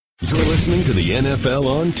You're listening to the NFL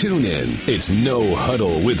on TuneIn. It's No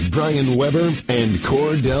Huddle with Brian Weber and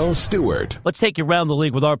Cordell Stewart. Let's take you around the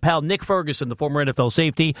league with our pal Nick Ferguson, the former NFL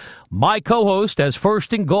safety. My co-host as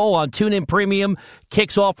First and Goal on TuneIn Premium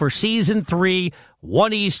kicks off for Season 3,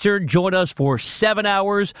 1 Eastern. Join us for 7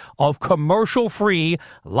 hours of commercial-free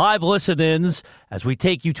live listen-ins as we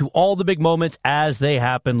take you to all the big moments as they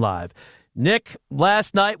happen live. Nick,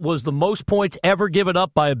 last night was the most points ever given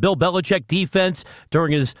up by a Bill Belichick defense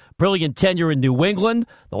during his brilliant tenure in New England.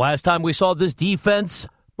 The last time we saw this defense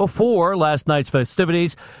before last night's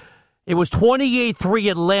festivities, it was 28-3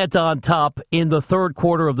 Atlanta on top in the third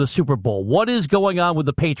quarter of the Super Bowl. What is going on with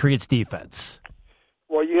the Patriots defense?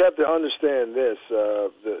 Well, you have to understand this.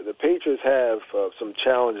 The Patriots have some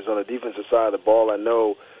challenges on the defensive side of the ball. I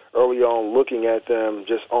know early on looking at them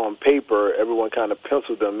just on paper, everyone kind of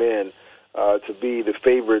penciled them in to be the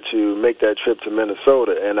favorite to make that trip to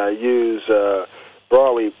Minnesota. And I use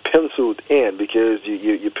broadly penciled in because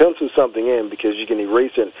you pencil something in because you can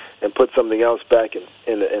erase it and put something else back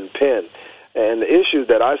in pen. And the issue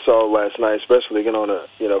that I saw last night, especially again on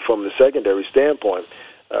from the secondary standpoint,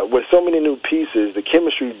 with so many new pieces, the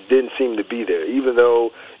chemistry didn't seem to be there. Even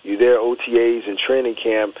though you're there OTAs and training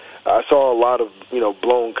camp, I saw a lot of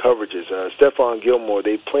blown coverages. Stephon Gilmore,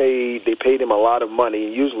 they paid him a lot of money,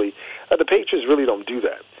 and usually the Patriots really don't do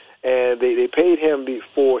that. And they paid him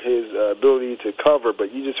for his ability to cover,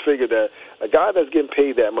 but you just figure that a guy that's getting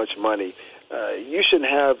paid that much money, you shouldn't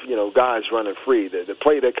have guys running free. The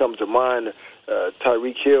play that comes to mind,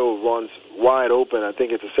 Tyreek Hill runs wide open. I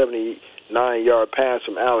think it's a 79-yard pass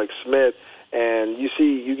from Alex Smith. And you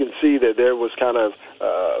can see that there was kind of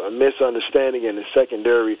a misunderstanding in the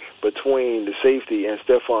secondary between the safety and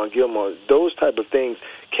Stephon Gilmore. Those type of things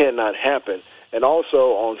cannot happen. And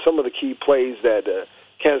also on some of the key plays that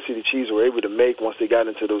Kansas City Chiefs were able to make once they got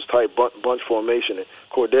into those tight bunch formation, and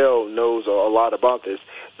Cordell knows a lot about this,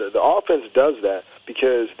 the offense does that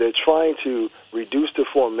because they're trying to reduce the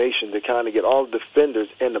formation to kind of get all the defenders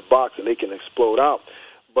in the box and they can explode out.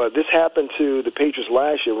 But this happened to the Patriots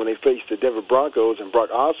last year when they faced the Denver Broncos and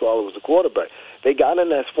Brock Osweiler was the quarterback. They got in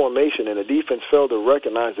that formation, and the defense failed to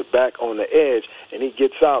recognize the back on the edge, and he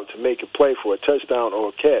gets out to make a play for a touchdown or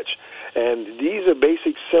a catch. And these are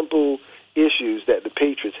basic, simple issues that the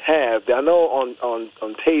Patriots have. I know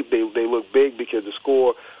on tape they look big because the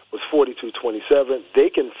score was 42-27. They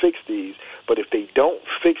can fix these, but if they don't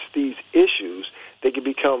fix these issues, they can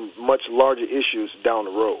become much larger issues down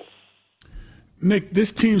the road. Nick,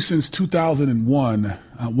 this team since 2001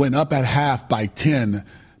 went up at half by 10.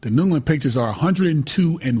 The New England Patriots are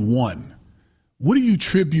 102-1. What do you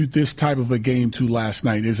attribute this type of a game to last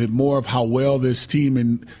night? Is it more of how well this team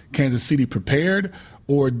in Kansas City prepared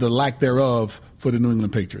or the lack thereof for the New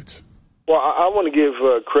England Patriots? Well, I want to give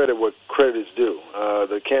credit what credit is due.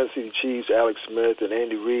 The Kansas City Chiefs, Alex Smith and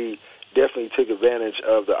Andy Reid definitely took advantage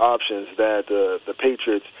of the options that the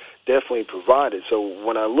Patriots definitely provided. So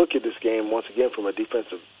when I look at this game, once again, from a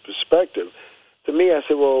defensive perspective, to me, I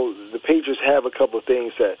said, well, the Patriots have a couple of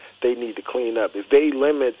things that they need to clean up. If they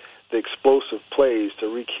limit the explosive plays to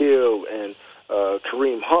Tyreek Hill and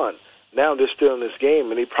Kareem Hunt, now they're still in this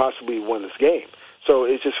game, and they possibly win this game. So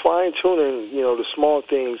it's just fine-tuning, the small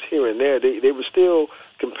things here and there. They were still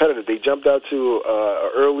competitive. They jumped out to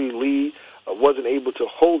an early lead, wasn't able to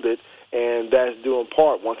hold it, and that's due in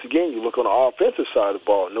part. Once again, you look on the offensive side of the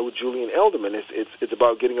ball. No Julian Edelman. It's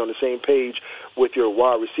about getting on the same page with your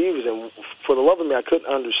wide receivers. And for the love of me, I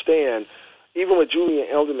couldn't understand, even with Julian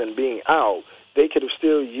Edelman being out, they could have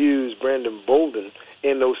still used Brandon Bolden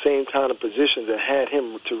in those same kind of positions and had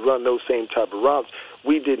him to run those same type of routes.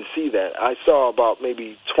 We didn't see that. I saw about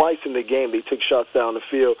maybe twice in the game they took shots down the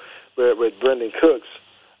field with Brendan Cooks.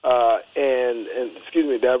 And excuse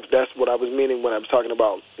me, that's what I was meaning when I was talking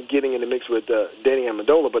about getting in the mix with Danny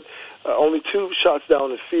Amendola. But only 2 shots down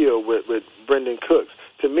the field with Brendan Cooks.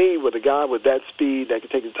 To me, with a guy with that speed that can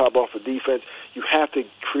take the top off of defense, you have to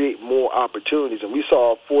create more opportunities. And we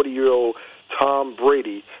saw a 40-year-old Tom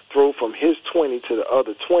Brady throw from his 20 to the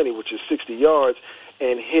other 20, which is 60 yards,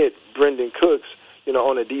 and hit Brendan Cooks,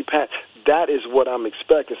 on a deep pass. That is what I'm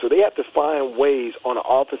expecting. So they have to find ways on the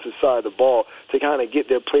offensive side of the ball to kind of get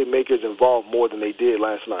their playmakers involved more than they did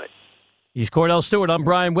last night. He's Cordell Stewart. I'm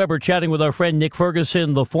Brian Weber, chatting with our friend Nick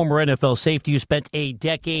Ferguson, the former NFL safety who spent a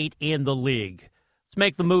decade in the league. Let's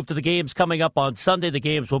make the move to the games coming up on Sunday. The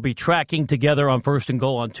games will be tracking together on First and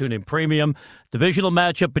Goal on TuneIn Premium. Divisional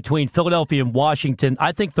matchup between Philadelphia and Washington.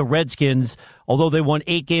 I think the Redskins, although they won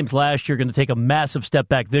 8 games last year, are going to take a massive step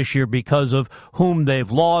back this year because of whom they've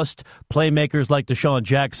lost. Playmakers like Deshaun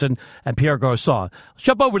Jackson and Pierre Garçon. Let's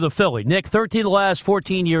jump over to Philly. Nick, 13 of the last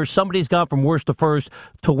 14 years, somebody's gone from worst to first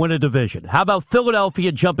to win a division. How about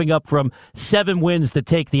Philadelphia jumping up from 7 wins to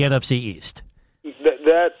take the NFC East?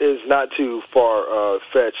 That is not too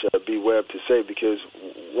far-fetched, B. Webb, to say, because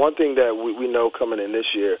one thing that we know coming in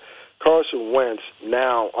this year, Carson Wentz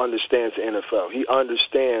now understands the NFL. He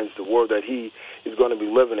understands the world that he is going to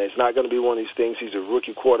be living in. It's not going to be one of these things. He's a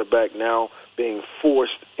rookie quarterback now being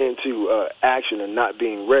forced into action and not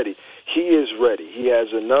being ready. He is ready. He has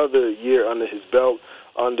another year under his belt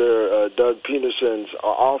under Doug Peterson's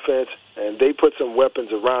offense, and they put some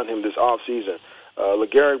weapons around him this offseason.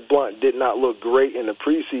 LeGarrette Blount did not look great in the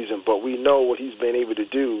preseason, but we know what he's been able to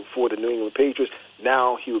do for the New England Patriots.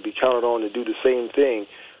 Now he will be counted on to do the same thing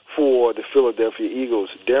for the Philadelphia Eagles.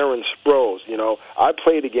 Darren Sproles, I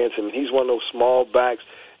played against him, and he's one of those small backs,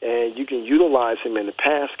 and you can utilize him in the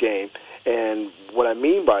pass game. And what I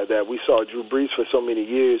mean by that, we saw Drew Brees for so many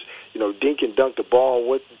years, dink and dunk the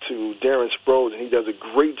ball to Darren Sproles, and he does a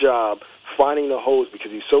great job finding the holes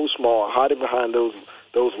because he's so small, hiding behind those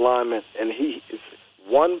linemen, and he is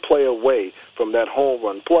one play away from that home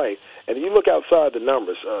run play. And if you look outside the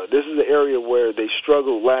numbers, this is an area where they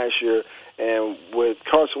struggled last year, and with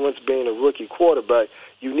Carson Wentz being a rookie quarterback,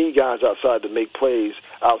 you need guys outside to make plays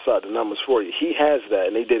outside the numbers for you. He has that,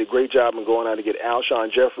 and they did a great job in going out to get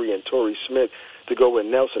Alshon Jeffrey and Torrey Smith to go with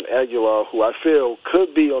Nelson Aguilar, who I feel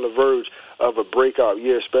could be on the verge of a breakout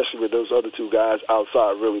year, especially with those other 2 guys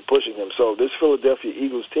outside really pushing him. So this Philadelphia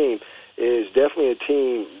Eagles team is definitely a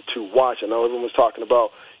team to watch. I know everyone's talking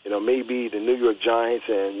about, maybe the New York Giants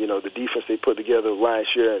and, the defense they put together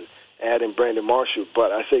last year and adding Brandon Marshall,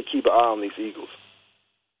 but I say keep an eye on these Eagles.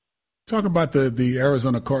 Talk about the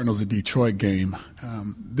Arizona Cardinals and Detroit game.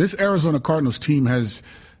 This Arizona Cardinals team has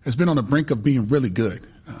been on the brink of being really good,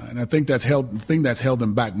 and I think the thing that's held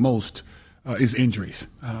them back most is injuries,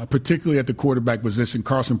 particularly at the quarterback position.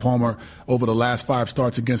 Carson Palmer, over the last 5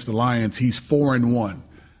 starts against the Lions, he's 4-1.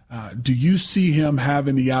 Do you see him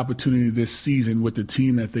having the opportunity this season with the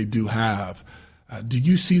team that they do have? Do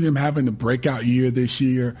you see them having a breakout year this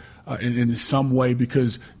year in some way?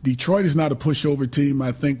 Because Detroit is not a pushover team.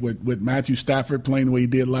 I think with Matthew Stafford playing the way he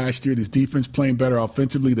did last year, his defense playing better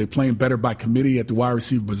offensively, they're playing better by committee at the wide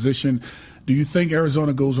receiver position. Do you think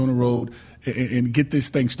Arizona goes on the road and get this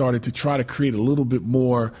thing started to try to create a little bit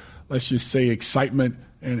more, let's just say, excitement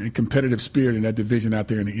and competitive spirit in that division out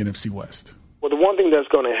there in the NFC West? Well, the one thing that's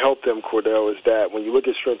going to help them, Cordell, is that when you look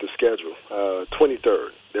at strength of schedule, 23rd,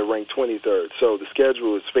 they're ranked 23rd. So the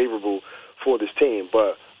schedule is favorable for this team,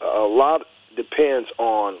 but a lot depends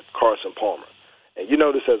on Carson Palmer. And you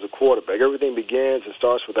know this as a quarterback. Everything begins and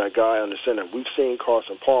starts with that guy under center. We've seen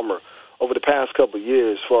Carson Palmer over the past couple of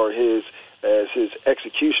years for his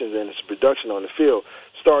executions and his production on the field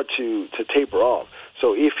start to taper off.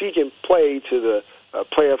 So if he can play to the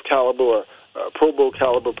playoff caliber or Pro Bowl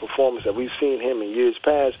caliber performance that we've seen him in years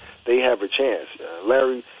past, they have a chance.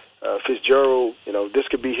 Larry Fitzgerald, this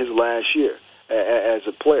could be his last year as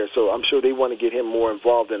a player, so I'm sure they want to get him more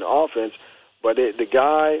involved in the offense. But the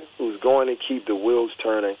guy who's going to keep the wheels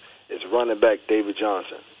turning is running back David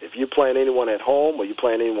Johnson. If you're playing anyone at home or you're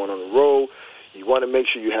playing anyone on the road, you want to make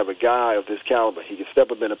sure you have a guy of this caliber. He can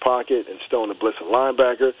step up in the pocket and stone a blitzing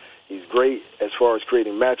linebacker. He's great as far as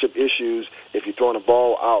creating matchup issues if you're throwing the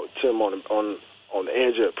ball out to him on the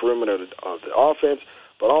edge of the perimeter of the offense,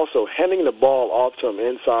 but also handing the ball off to him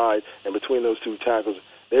inside and between those 2 tackles.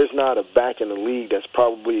 There's not a back in the league that's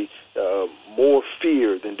probably more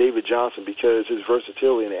feared than David Johnson because his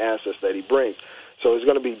versatility and the assets that he brings. So it's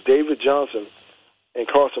going to be David Johnson and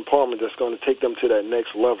Carson Palmer that's going to take them to that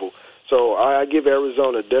next level. So I give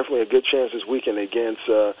Arizona definitely a good chance this weekend against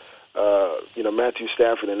Matthew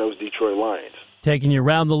Stafford and those Detroit Lions. Taking you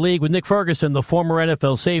around the league with Nick Ferguson, the former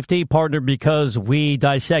NFL safety, partner because we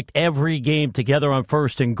dissect every game together on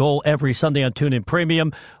First and Goal every Sunday on TuneIn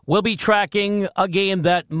Premium. We'll be tracking a game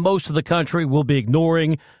that most of the country will be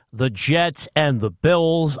ignoring, the Jets and the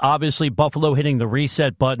Bills. Obviously, Buffalo hitting the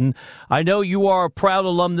reset button. I know you are a proud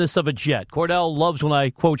alumnus of a Jet. Cordell loves when I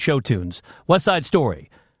quote show tunes. West Side Story.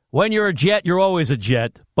 When you're a Jet, you're always a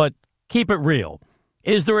Jet, but keep it real.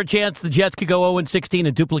 Is there a chance the Jets could go 0-16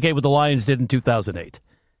 and duplicate what the Lions did in 2008?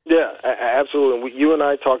 Yeah, absolutely. You and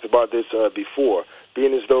I talked about this before,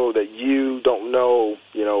 being as though that you don't know,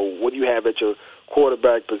 what you have at your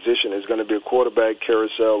quarterback position is going to be a quarterback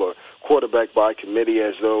carousel or quarterback by committee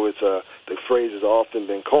as though it's the the phrase has often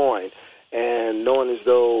been coined, and knowing as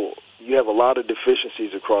though you have a lot of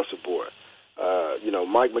deficiencies across the board.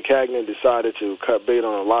 Mike Maccagnan decided to cut bait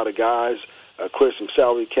on a lot of guys, clear some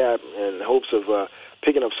salary cap in hopes of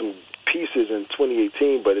picking up some pieces in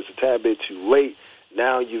 2018, but it's a tad bit too late.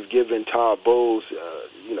 Now you've given Todd Bowles,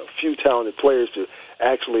 few talented players to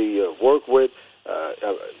actually work with.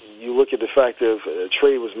 You look at the fact that a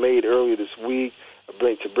trade was made earlier this week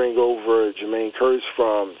to bring over Jermaine Kearse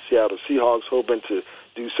from Seattle Seahawks, hoping to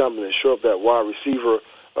do something to shore up that wide receiver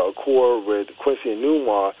core with Quincy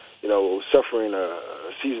Enunwa, suffering a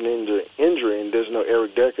season injury, and there's no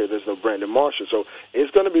Eric Decker, there's no Brandon Marshall. So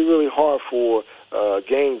it's going to be really hard for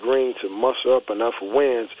Gang Green to muster up enough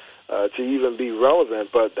wins to even be relevant.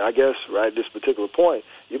 But I guess at this particular point,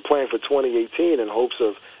 you're playing for 2018 in hopes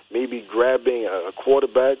of maybe grabbing a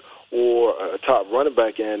quarterback or a top running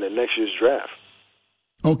back in next year's draft.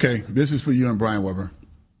 Okay, this is for you and Brian Weber.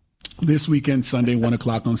 This weekend, Sunday, 1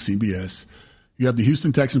 o'clock on CBS, you have the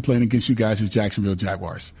Houston Texans playing against you guys as Jacksonville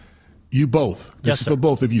Jaguars. You both. This is for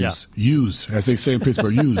both of you. Yeah. Use, as they say in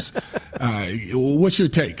Pittsburgh, use. What's your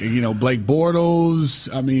take? Blake Bortles,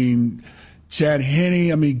 Chad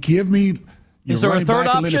Henne. Give me your running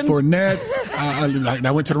back, Leonard Fournette.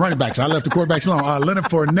 I went to the running backs. I left the quarterbacks alone. Leonard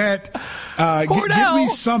Fournette. Give me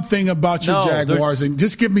something about your Jaguars, and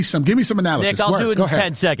just give me some analysis. Nick, I'll do it in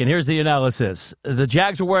 10 seconds. Here's the analysis. The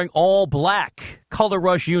Jags are wearing all black color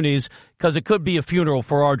rush unis because it could be a funeral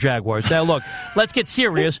for our Jaguars. Now, look, let's get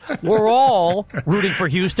serious. We're all rooting for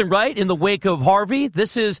Houston, right? In the wake of Harvey,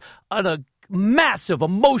 this is a massive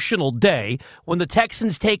emotional day when the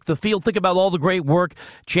Texans take the field. Think about all the great work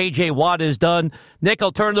J.J. Watt has done. Nick,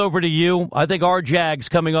 I'll turn it over to you. I think our Jags,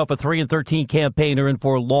 coming off a 3-13 campaign, are in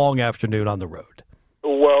for a long afternoon on the road.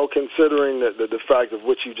 Well, considering the fact of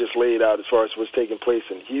what you just laid out as far as what's taking place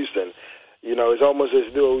in Houston, it's almost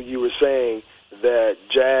as though you were saying that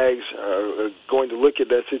Jags are going to look at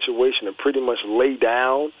that situation and pretty much lay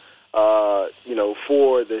down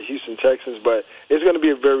for the Houston Texans, but it's going to be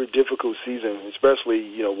a very difficult season, especially,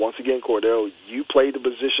 once again, Cordell, you played the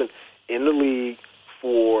position in the league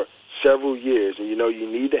for several years, and you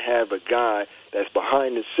need to have a guy that's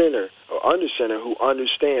behind the center or under center who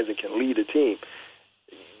understands and can lead a team.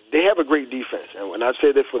 They have a great defense, and I've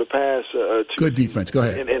said that for the past 2 good defense. Go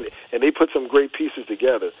ahead. And they put some great pieces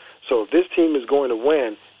together. So if this team is going to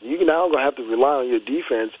win, you're now going to have to rely on your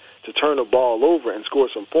defense to turn the ball over and score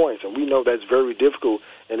some points. And we know that's very difficult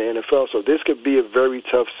in the NFL. So this could be a very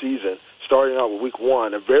tough season, starting out with Week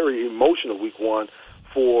 1, a very emotional Week 1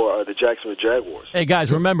 for the Jacksonville Jaguars. Hey,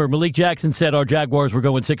 guys, remember, Malik Jackson said our Jaguars were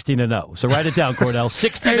going 16-0. So write it down, Cordell,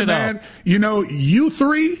 16-0. Hey, man, you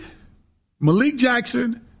three, Malik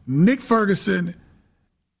Jackson, Nick Ferguson,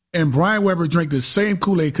 and Brian Weber drink the same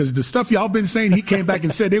Kool-Aid because the stuff y'all been saying, he came back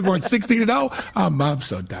and said they were going 16-0. I'm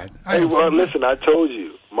so done. Listen, I told you.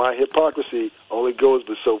 My hypocrisy only goes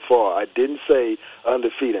but so far. I didn't say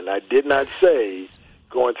undefeated. I did not say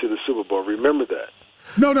going to the Super Bowl. Remember that.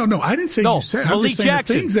 No. I didn't say you said. I'm just saying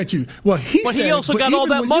Jackson. The things that you. Well, he also got all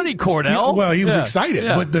that money, Cordell. He was excited.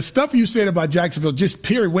 Yeah. But the stuff you said about Jacksonville, just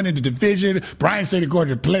period, winning the division. Brian said they're going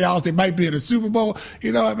to the playoffs. They might be in the Super Bowl.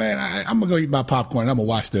 Man, I'm gonna go eat my popcorn. I'm gonna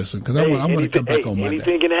watch this one because I'm gonna come back on Monday.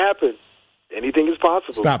 Anything can happen. Anything is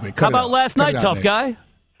possible. Stop it. How about last night, tough guy?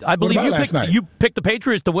 I believe you picked the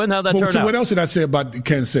Patriots to win. How'd that turn out? What else did I say about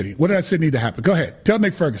Kansas City? What did I say need to happen? Go ahead. Tell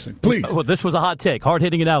Nick Ferguson, please. Well, this was a hot take,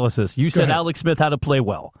 hard-hitting analysis. You said Alex Smith had to play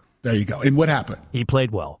well. There you go. And what happened? He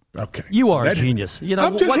played well. Okay. You are a genius. What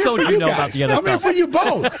don't you know about the NFL? I'm here for you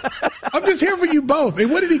both. I'm just here for you both.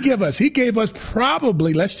 And what did he give us? He gave us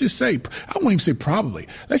probably, let's just say, I won't even say probably.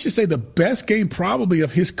 Let's just say the best game probably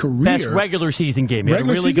of his career. Best regular season game. He had a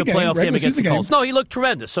really good playoff game against the Colts. No, he looked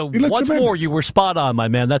tremendous. So once more, you were spot on, my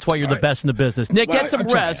man. That's why you're the best in the business. Nick, get some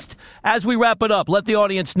rest. As we wrap it up, let the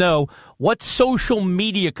audience know what social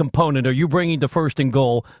media component are you bringing to First and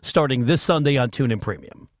Goal starting this Sunday on TuneIn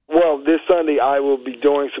Premium? Well, this Sunday I will be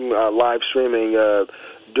doing some live streaming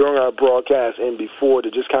during our broadcast and before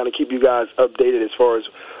to just kind of keep you guys updated as far as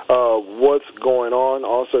what's going on.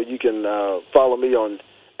 Also, you can follow me on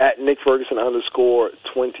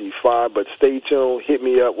 @NickFerguson_25. But stay tuned. Hit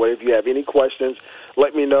me up. If you have any questions,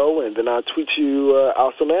 let me know, and then I'll tweet you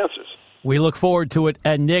out some answers. We look forward to it.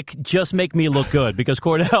 And, Nick, just make me look good because,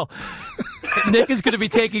 Cordell, Nick is going to be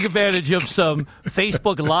taking advantage of some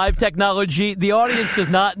Facebook Live technology. The audience does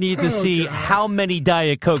not need to see how many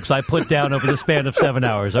Diet Cokes I put down over the span of 7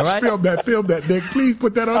 hours, all right? Film that, Nick. Please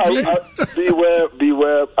put that on tape.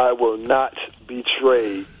 Beware, I will not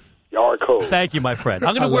betray our code. Thank you, my friend.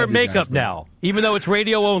 I'm going to wear makeup now, even though it's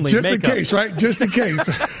radio only. Just makeup. in case, right? Just in case.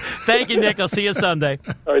 Thank you, Nick. I'll see you Sunday.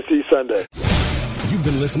 All right, see you Sunday. You've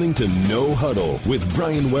been listening to No Huddle with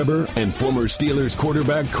Brian Weber and former Steelers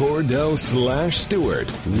quarterback Cordell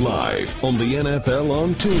 /Stewart. Live on the NFL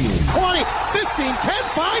on TuneIn. 20, 15, 10,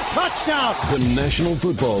 5, touchdown. The National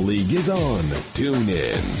Football League is on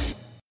TuneIn.